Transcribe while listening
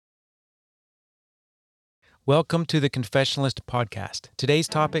Welcome to the Confessionalist podcast. Today's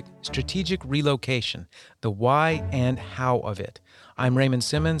topic, strategic relocation, the why and how of it. I'm Raymond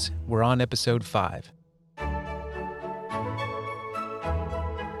Simmons. We're on episode 5.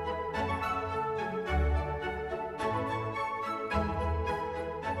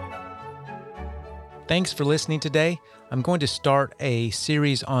 Thanks for listening today. I'm going to start a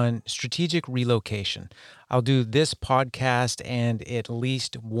series on strategic relocation. I'll do this podcast and at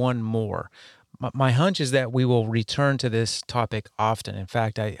least one more. My hunch is that we will return to this topic often. In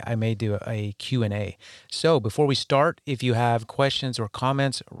fact, I may do a Q&A. So before we start, if you have questions or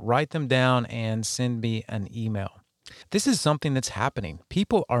comments, write them down and send me an email. This is something that's happening.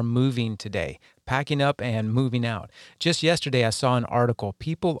 People are moving today, packing up and moving out. Just yesterday, I saw an article.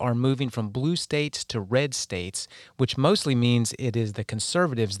 People are moving from blue states to red states, which mostly means it is the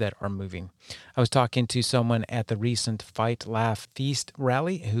conservatives that are moving. I was talking to someone at the recent Fight, Laugh, Feast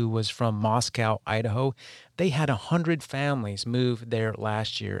rally who was from Moscow, Idaho. They had 100 families move there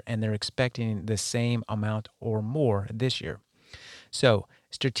last year, and they're expecting the same amount or more this year. So,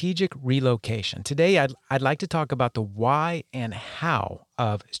 strategic relocation. Today, I'd like to talk about the why and how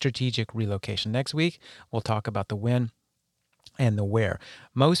of strategic relocation. Next week, we'll talk about the when and the where.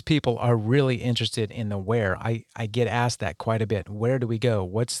 Most people are really interested in the where. I get asked that quite a bit. Where do we go?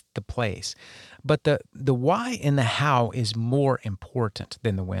 What's the place? But the why and the how is more important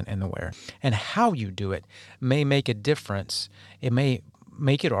than the when and the where. And how you do it may make a difference. It may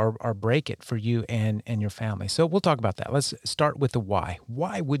make it or break it for you and your family. So we'll talk about that. Let's start with the why.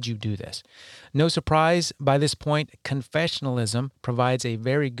 Why would you do this? No surprise by this point, confessionalism provides a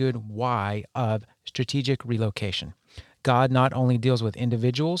very good why of strategic relocation. God not only deals with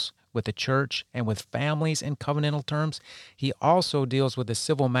individuals, with the church, and with families in covenantal terms, he also deals with the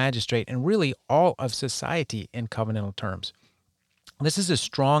civil magistrate and really all of society in covenantal terms. This is a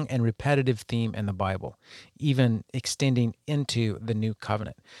strong and repetitive theme in the Bible, even extending into the New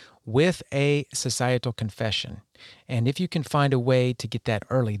Covenant, with a societal confession. And if you can find a way to get that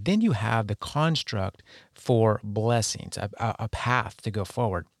early, then you have the construct for blessings, a path to go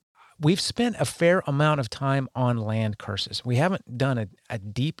forward. We've spent a fair amount of time on land curses. We haven't done a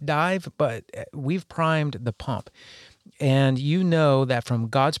deep dive, but we've primed the pump. And you know that from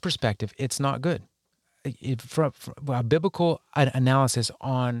God's perspective, it's not good. From a biblical analysis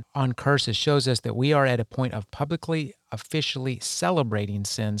on curses shows us that we are at a point of publicly, officially celebrating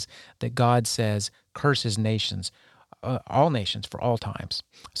sins that God says curses nations, all nations for all times.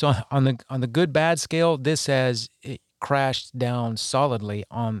 So on the good bad scale, this says it crashed down solidly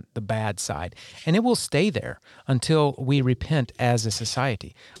on the bad side, and it will stay there until we repent as a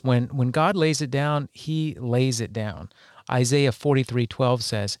society. When God lays it down, He lays it down. Isaiah 43:12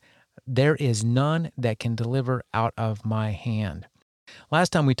 says, "There is none that can deliver out of my hand."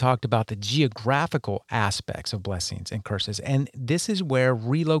 Last time we talked about the geographical aspects of blessings and curses, and this is where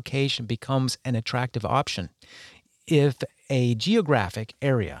relocation becomes an attractive option. If a geographic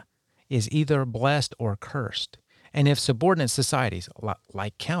area is either blessed or cursed, and if subordinate societies,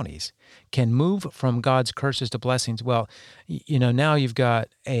 like counties, can move from God's curses to blessings, well, now you've got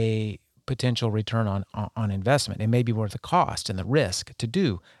a potential return on investment. It may be worth the cost and the risk to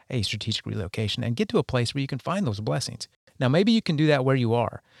do a strategic relocation and get to a place where you can find those blessings. Now, maybe you can do that where you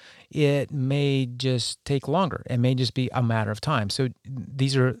are. It may just take longer. It may just be a matter of time. So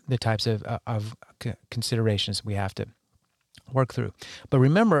these are the types of considerations we have to work through. But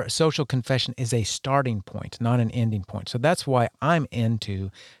remember, social confession is a starting point, not an ending point. So that's why I'm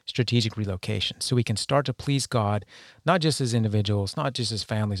into strategic relocation. So we can start to please God, not just as individuals, not just as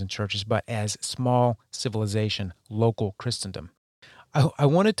families and churches, but as small civilization, local Christendom. I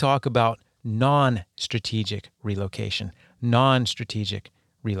want to talk about non-strategic relocation. Because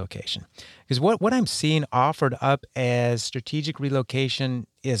what I'm seeing offered up as strategic relocation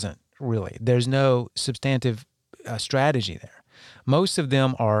isn't really. There's no substantive strategy there. Most of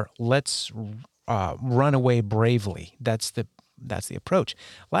them are let's run away bravely. That's the approach.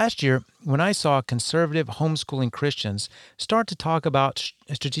 Last year, when I saw conservative homeschooling Christians start to talk about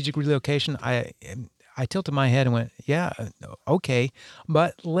strategic relocation, I tilted my head and went, yeah, okay,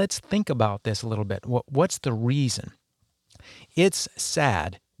 but let's think about this a little bit. What's the reason? It's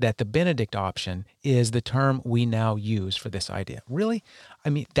sad that the Benedict option is the term we now use for this idea. Really?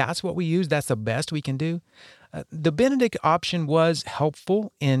 I mean, that's what we use? That's the best we can do? The Benedict option was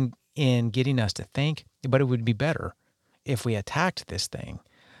helpful in getting us to think, but it would be better if we attacked this thing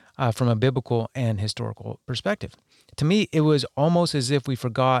from a biblical and historical perspective. To me, it was almost as if we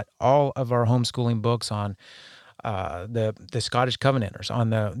forgot all of our homeschooling books on the Scottish Covenanters,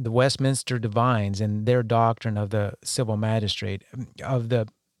 on the Westminster Divines and their doctrine of the civil magistrate, of the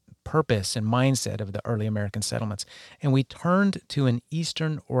purpose and mindset of the early American settlements, and we turned to an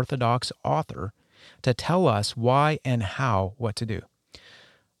Eastern Orthodox author to tell us why and how what to do.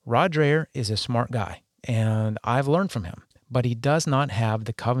 Rod Dreher is a smart guy, and I've learned from him, but he does not have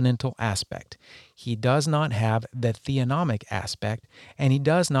the covenantal aspect. He does not have the theonomic aspect, and he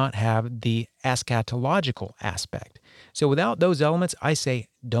does not have the eschatological aspect. So without those elements, I say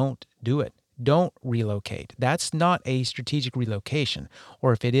don't do it. Don't relocate. That's not a strategic relocation,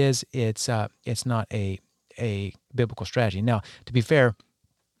 or if it is, it's not a biblical strategy. Now, to be fair,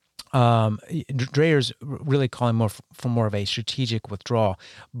 Dreher's really calling for more of a strategic withdrawal,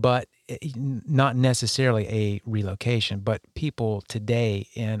 but not necessarily a relocation. But people today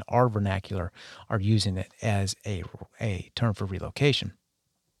in our vernacular are using it as a term for relocation.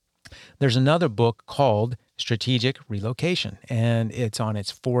 There's another book called Strategic Relocation, and it's on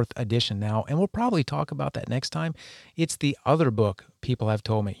its 4th edition now, and we'll probably talk about that next time. It's the other book people have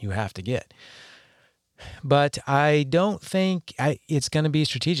told me you have to get. But I don't think it's going to be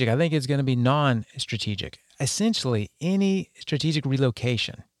strategic. I think it's going to be non-strategic. Essentially, any strategic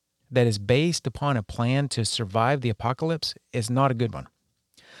relocation that is based upon a plan to survive the apocalypse is not a good one.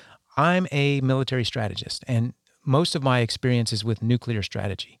 I'm a military strategist, and most of my experience is with nuclear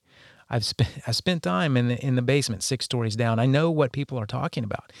strategy. I spent time in the basement, 6 stories down. I know what people are talking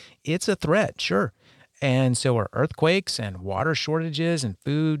about. It's a threat, sure. And so are earthquakes and water shortages and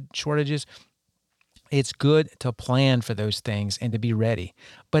food shortages. It's good to plan for those things and to be ready.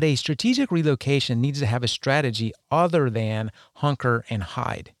 But a strategic relocation needs to have a strategy other than hunker and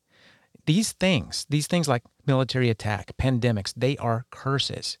hide. These things like military attack, pandemics, they are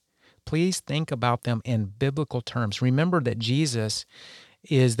curses. Please think about them in biblical terms. Remember that Jesus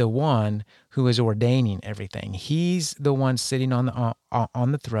is the one who is ordaining everything. He's the one sitting on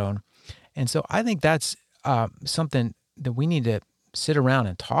the throne. And so I think that's something that we need to sit around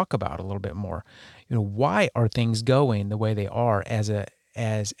and talk about a little bit more. Why are things going the way they are as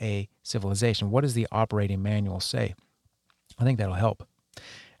a civilization? What does the operating manual say? I think that'll help.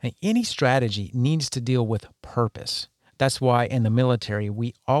 And any strategy needs to deal with purpose. That's why in the military,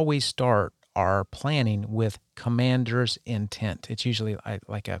 we always start our planning with commander's intent. It's usually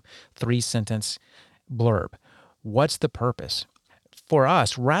like a 3-sentence blurb. What's the purpose? For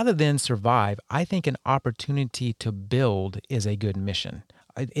us, rather than survive, I think an opportunity to build is a good mission.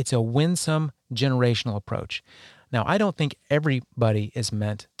 It's a winsome generational approach. Now, I don't think everybody is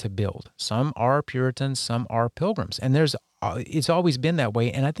meant to build. Some are Puritans, some are Pilgrims, and it's always been that way,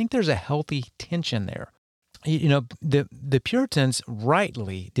 and I think there's a healthy tension there. The Puritans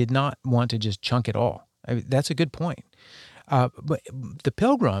rightly did not want to just chunk it all. That's a good point. But the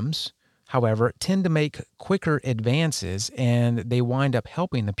Pilgrims, however, tend to make quicker advances, and they wind up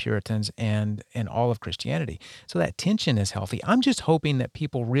helping the Puritans and all of Christianity. So that tension is healthy. I'm just hoping that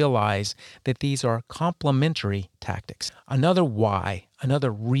people realize that these are complementary tactics. Another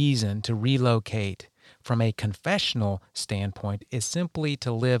reason to relocate from a confessional standpoint is simply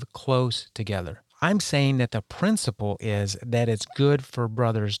to live close together. I'm saying that the principle is that it's good for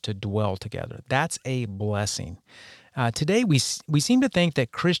brothers to dwell together. That's a blessing. Today, we seem to think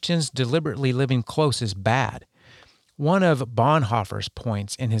that Christians deliberately living close is bad. One of Bonhoeffer's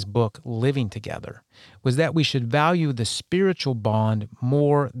points in his book, Living Together, was that we should value the spiritual bond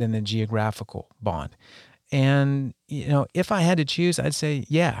more than the geographical bond. And, if I had to choose, I'd say,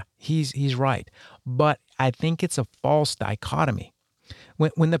 yeah, he's right. But I think it's a false dichotomy.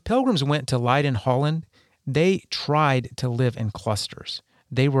 When the Pilgrims went to Leiden, Holland, they tried to live in clusters.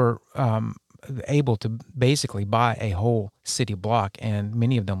 They were able to basically buy a whole city block, and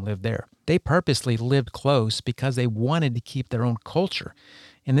many of them lived there. They purposely lived close because they wanted to keep their own culture.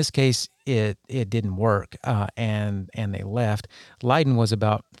 In this case, it didn't work, and they left. Leiden was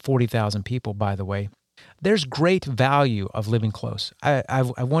about 40,000 people, by the way. There's great value of living close.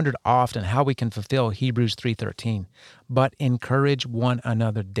 I've wondered often how we can fulfill Hebrews 3:13, but encourage one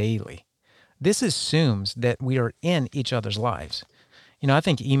another daily. This assumes that we are in each other's lives. I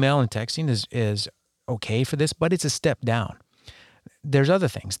think email and texting is okay for this, but it's a step down. There's other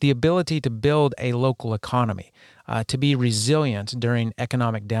things. The ability to build a local economy, to be resilient during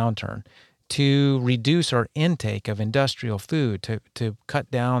economic downturn, to reduce our intake of industrial food, to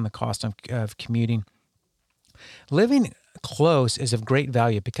cut down the cost of commuting. Living close is of great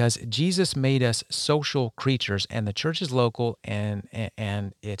value because Jesus made us social creatures, and the church is local and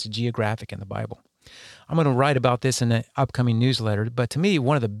it's geographic in the Bible. I'm going to write about this in an upcoming newsletter, but to me,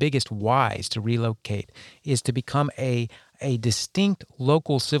 one of the biggest whys to relocate is to become a distinct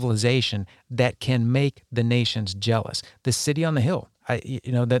local civilization that can make the nations jealous. The city on the hill,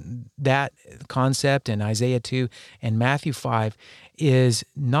 That concept in Isaiah 2 and Matthew 5 is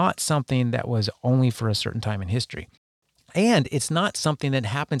not something that was only for a certain time in history. And it's not something that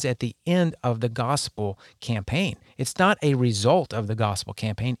happens at the end of the gospel campaign. It's not a result of the gospel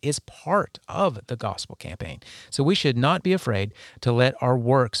campaign. It's part of the gospel campaign. So we should not be afraid to let our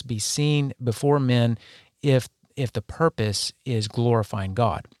works be seen before men if the purpose is glorifying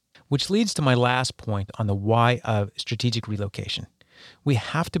God. Which leads to my last point on the why of strategic relocation. We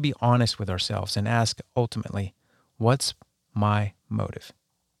have to be honest with ourselves and ask ultimately, what's my motive?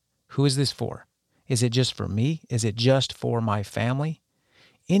 Who is this for? Is it just for me? Is it just for my family?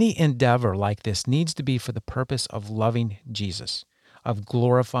 Any endeavor like this needs to be for the purpose of loving Jesus, of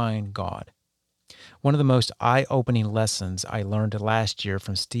glorifying God. One of the most eye-opening lessons I learned last year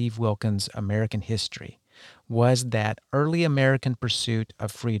from Steve Wilkins' American History was that early American pursuit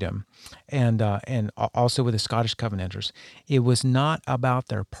of freedom, and also with the Scottish Covenanters, it was not about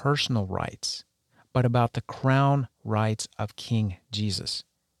their personal rights, but about the crown rights of King Jesus.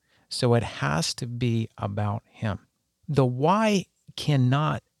 So it has to be about him. The why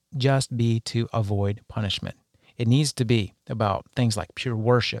cannot just be to avoid punishment. It needs to be about things like pure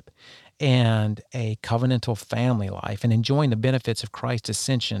worship and a covenantal family life and enjoying the benefits of Christ's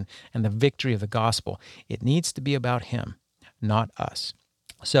ascension and the victory of the gospel. It needs to be about him, not us.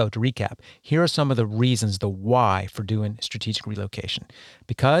 So to recap, here are some of the reasons, the why for doing strategic relocation.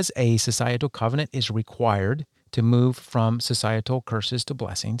 Because a societal covenant is required to move from societal curses to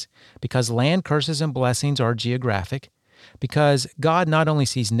blessings, because land curses and blessings are geographic, because God not only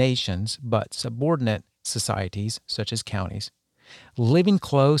sees nations, but subordinate societies, such as counties. Living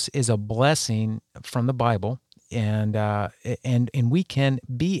close is a blessing from the Bible, and we can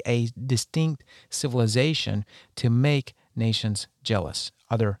be a distinct civilization to make nations jealous,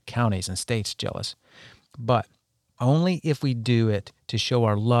 other counties and states jealous. But only if we do it to show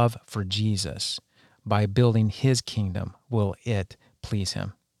our love for Jesus. By building his kingdom will it please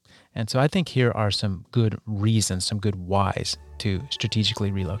him. And so I think here are some good reasons, some good whys to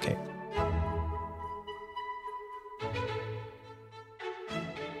strategically relocate.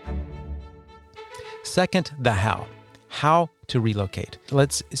 Second, the how. How to relocate.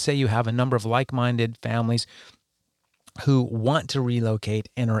 Let's say you have a number of like-minded families who want to relocate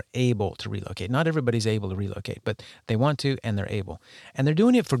and are able to relocate. Not everybody's able to relocate, but they want to and they're able. And they're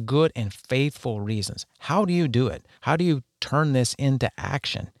doing it for good and faithful reasons. How do you do it? How do you turn this into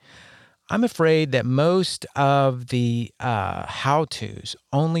action? I'm afraid that most of the how-tos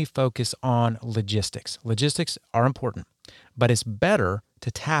only focus on logistics. Logistics are important, but it's better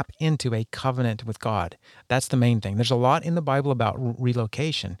to tap into a covenant with God. That's the main thing. There's a lot in the Bible about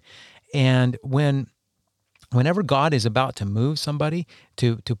relocation. And whenever God is about to move somebody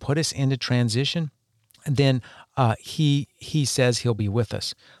to put us into transition, then he says he'll be with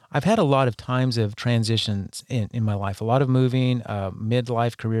us. I've had a lot of times of transitions in my life, a lot of moving,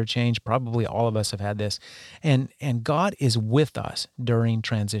 midlife career change. Probably all of us have had this. And God is with us during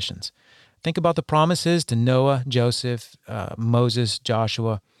transitions. Think about the promises to Noah, Joseph, Moses,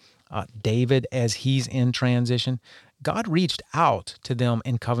 Joshua, David as he's in transition. God reached out to them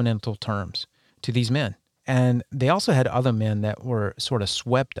in covenantal terms, to these men. And they also had other men that were sort of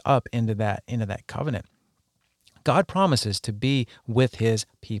swept up into that covenant. God promises to be with his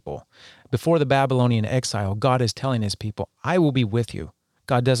people. Before the Babylonian exile, God is telling his people, I will be with you.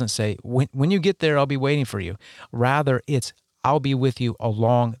 God doesn't say, when you get there, I'll be waiting for you. Rather, it's, I'll be with you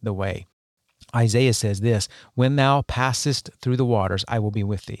along the way. Isaiah says this, when thou passest through the waters, I will be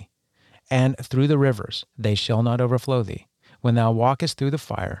with thee. And through the rivers, they shall not overflow thee. When thou walkest through the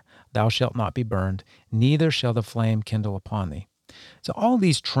fire, thou shalt not be burned, neither shall the flame kindle upon thee. So all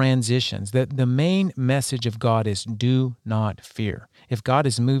these transitions, the main message of God is do not fear. If God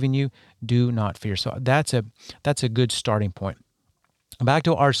is moving you, do not fear. So that's a good starting point. Back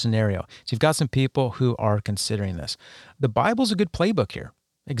to our scenario. So you've got some people who are considering this. The Bible's a good playbook here.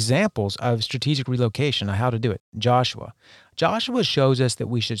 Examples of strategic relocation, how to do it. Joshua shows us that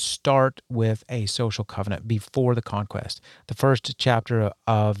we should start with a social covenant before the conquest. The first chapter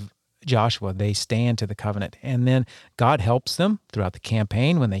of Joshua, they stand to the covenant. And then God helps them throughout the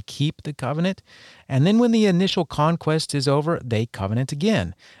campaign when they keep the covenant. And then when the initial conquest is over, they covenant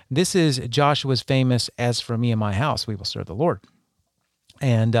again. This is Joshua's famous, as for me and my house, we will serve the Lord.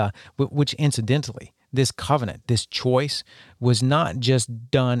 And which incidentally, this covenant, this choice was not just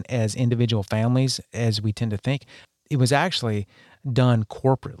done as individual families as we tend to think. It was actually done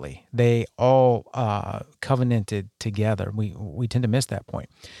corporately. They all covenanted together. We tend to miss that point.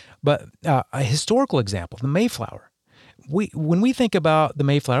 But a historical example, the Mayflower. When we think about the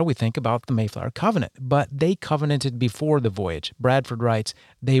Mayflower, we think about the Mayflower Covenant, but they covenanted before the voyage. Bradford writes,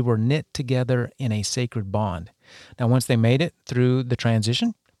 they were knit together in a sacred bond. Now, once they made it through the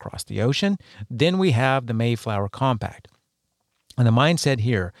transition across the ocean, then we have the Mayflower Compact. And the mindset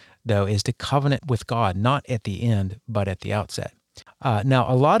here, though, is to covenant with God, not at the end, but at the outset. Now,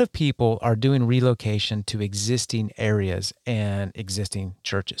 a lot of people are doing relocation to existing areas and existing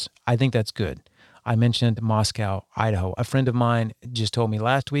churches. I think that's good. I mentioned Moscow, Idaho. A friend of mine just told me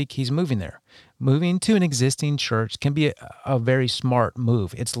last week he's moving there. Moving to an existing church can be a very smart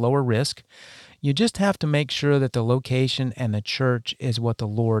move. It's lower risk. You just have to make sure that the location and the church is what the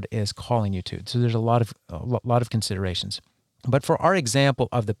Lord is calling you to. So there's a lot of considerations. But for our example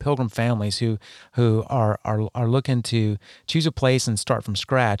of the Pilgrim families who are looking to choose a place and start from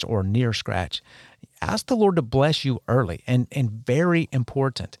scratch or near scratch, ask the Lord to bless you early. And very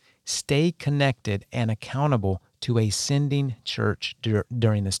important, stay connected and accountable to a sending church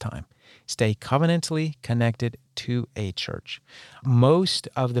during this time. Stay covenantally connected to a church. Most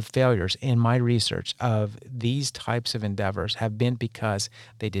of the failures in my research of these types of endeavors have been because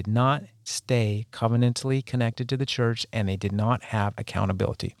they did not stay covenantally connected to the church and they did not have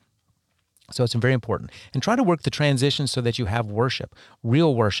accountability. So it's very important. And try to work the transition so that you have worship,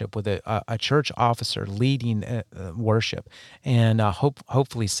 real worship with a church officer leading worship and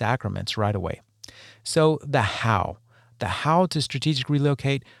hopefully sacraments right away. So the how to strategic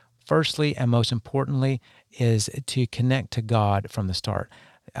relocate, firstly and most importantly, is to connect to God from the start.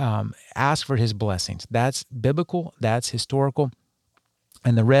 Ask for His blessings. That's biblical, that's historical,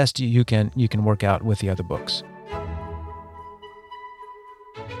 and the rest you can work out with the other books.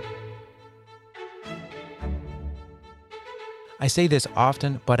 I say this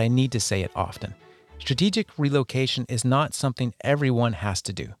often, but I need to say it often. Strategic relocation is not something everyone has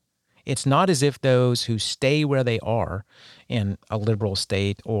to do. It's not as if those who stay where they are in a liberal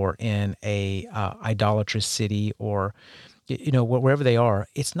state or in a idolatrous city or wherever they are,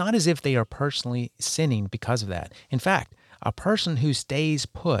 it's not as if they are personally sinning because of that. In fact, a person who stays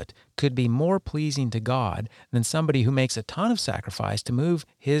put could be more pleasing to God than somebody who makes a ton of sacrifice to move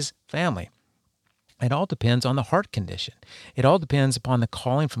his family. It all depends on the heart condition. It all depends upon the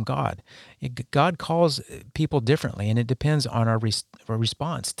calling from God. God calls people differently, and it depends on our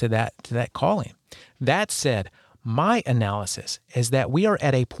response to that calling. That said, my analysis is that we are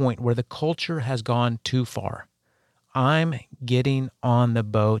at a point where the culture has gone too far. I'm getting on the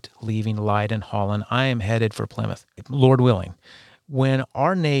boat, leaving Leiden, Holland. I am headed for Plymouth, Lord willing. When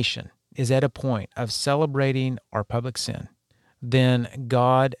our nation is at a point of celebrating our public sin, then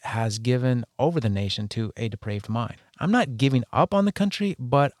God has given over the nation to a depraved mind. I'm not giving up on the country,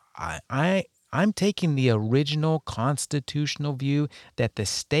 but I'm taking the original constitutional view that the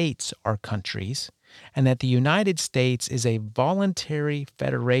states are countries and that the United States is a voluntary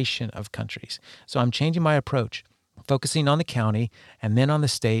federation of countries. So I'm changing my approach, focusing on the county and then on the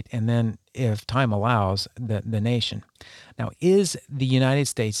state and then, if time allows, the nation. Now, is the United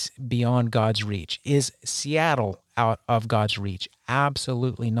States beyond God's reach? Is Seattle out of God's reach?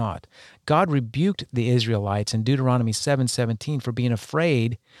 Absolutely not. God rebuked the Israelites in Deuteronomy 7:17 for being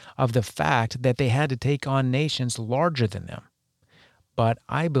afraid of the fact that they had to take on nations larger than them. But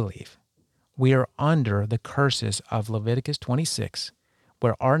I believe we are under the curses of Leviticus 26,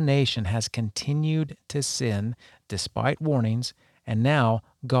 where our nation has continued to sin despite warnings, and now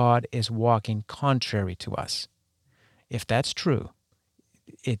God is walking contrary to us. If that's true,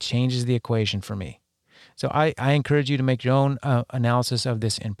 it changes the equation for me. So I encourage you to make your own analysis of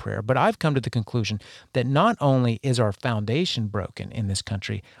this in prayer. But I've come to the conclusion that not only is our foundation broken in this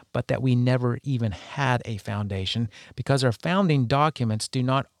country, but that we never even had a foundation because our founding documents do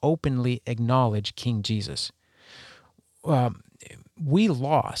not openly acknowledge King Jesus. We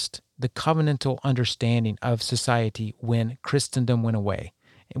lost the covenantal understanding of society when Christendom went away,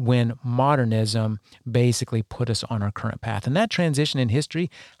 when modernism basically put us on our current path. And that transition in history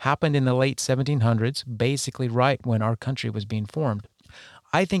happened in the late 1700s, basically right when our country was being formed.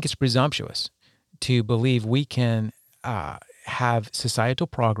 I think it's presumptuous to believe we can have societal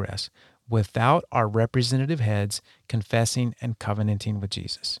progress without our representative heads confessing and covenanting with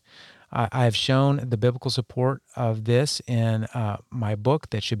Jesus. I have shown the biblical support of this in my book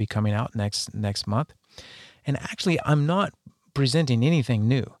that should be coming out next month. And actually, I'm not presenting anything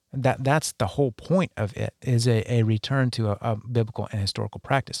new. That's the whole point of it, is a return to a biblical and historical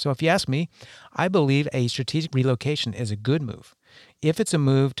practice. So if you ask me, I believe a strategic relocation is a good move if it's a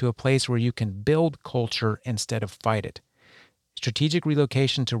move to a place where you can build culture instead of fight it. Strategic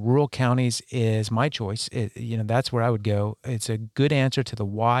relocation to rural counties is my choice. That's where I would go. It's a good answer to the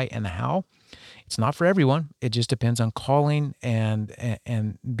why and the how. It's not for everyone. It just depends on calling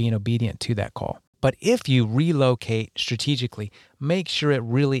and being obedient to that call. But if you relocate strategically, make sure it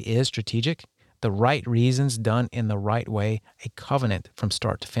really is strategic, the right reasons, done in the right way, a covenant from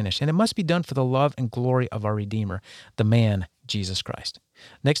start to finish. And it must be done for the love and glory of our Redeemer, the man, Jesus Christ.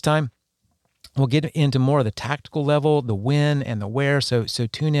 Next time, we'll get into more of the tactical level, the when and the where, so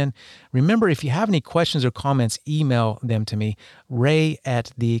tune in. Remember, if you have any questions or comments, email them to me,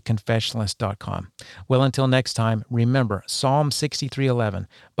 ray@theconfessionalist.com. Well, until next time, remember Psalm 63:11,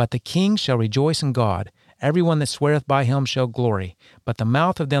 "But the king shall rejoice in God. Everyone that sweareth by him shall glory, but the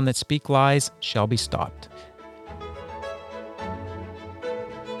mouth of them that speak lies shall be stopped."